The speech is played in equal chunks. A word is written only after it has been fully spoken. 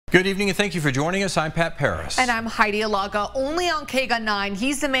Good evening and thank you for joining us. I'm Pat Paris. And I'm Heidi Alaga. Only on KGUN 9.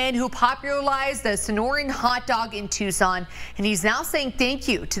 He's the man who popularized the Sonoran hot dog in Tucson, and he's now saying thank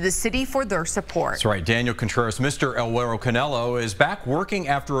you to the city for their support. That's right. Daniel Contreras, Mr. Guero Canelo, is back working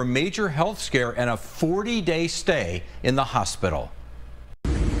after a major health scare and a 40-day stay in the hospital.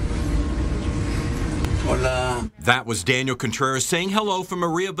 Hola. That was Daniel Contreras saying hello from a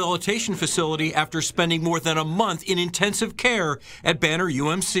rehabilitation facility after spending more than a month in intensive care at Banner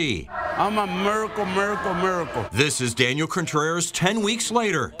UMC. I'm a miracle. This is Daniel Contreras 10 weeks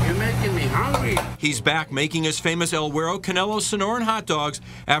later. You're making me hungry. He's back making his famous Guero Canelo Sonoran hot dogs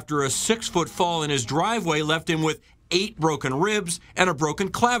after a 6-foot fall in his driveway left him with 8 broken ribs and a broken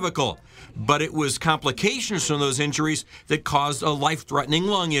clavicle. But it was complications from those injuries that caused a life-threatening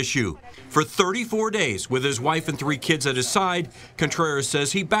lung issue. For 34 days, with his wife and 3 kids at his side, Contreras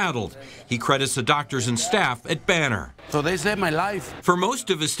says he battled. He credits the doctors and staff at Banner. So they saved my life. For most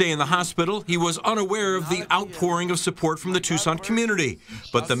of his stay in the hospital, he was unaware of the outpouring of support from the Tucson community.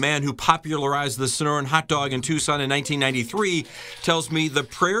 But the man who popularized the Sonoran hot dog in Tucson in 1993 tells me the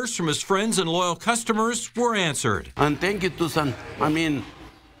prayers from his friends and loyal customers were answered. And thank you, Tucson. I mean,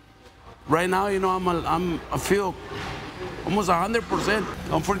 right now, you know, I feel almost 100%.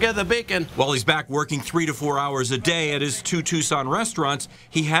 Don't forget the bacon. While he's back working 3 to 4 hours a day at his 2 Tucson restaurants,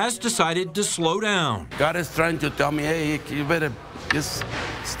 he has decided to slow down. God is trying to tell me, hey, you better just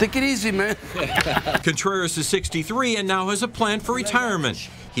stick it easy, man. Contreras is 63 and now has a plan for retirement.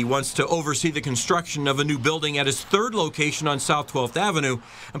 He wants to oversee the construction of a new building at his 3rd location on South 12th Avenue.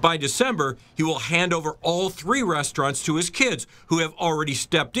 And by December, he will hand over all 3 restaurants to his kids, who have already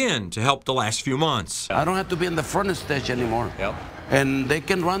stepped in to help the last few months. I don't have to be in the front stage anymore. Yep. And they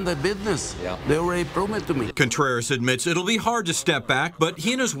can run the business. Yep. They already proved it to me. Contreras admits it'll be hard to step back, but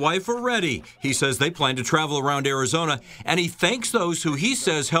he and his wife are ready. He says they plan to travel around Arizona, and he thanks those who he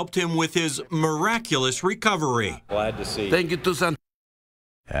says helped him with his miraculous recovery. Glad to see. Thank you, Tucson.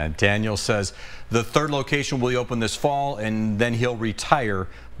 And Daniel says the 3rd location will be open this fall, and then he'll retire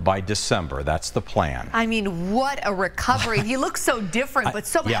by December. That's the plan. I mean, what a recovery. He looks so different, but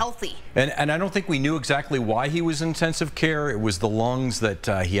so healthy. And I don't think we knew exactly why he was in intensive care. It was the lungs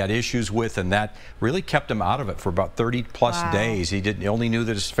that he had issues with, and that really kept him out of it for about 30+ days. He only knew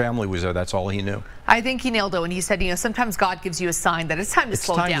that his family was there. That's all he knew. I think he nailed it when he said, you know, sometimes God gives you a sign that it's time to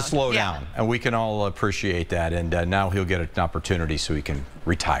slow down. It's time to slow down, and we can all appreciate that. And now he'll get an opportunity so he can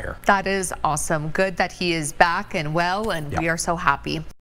retire. That is awesome. Good that he is back and well, and we are so happy.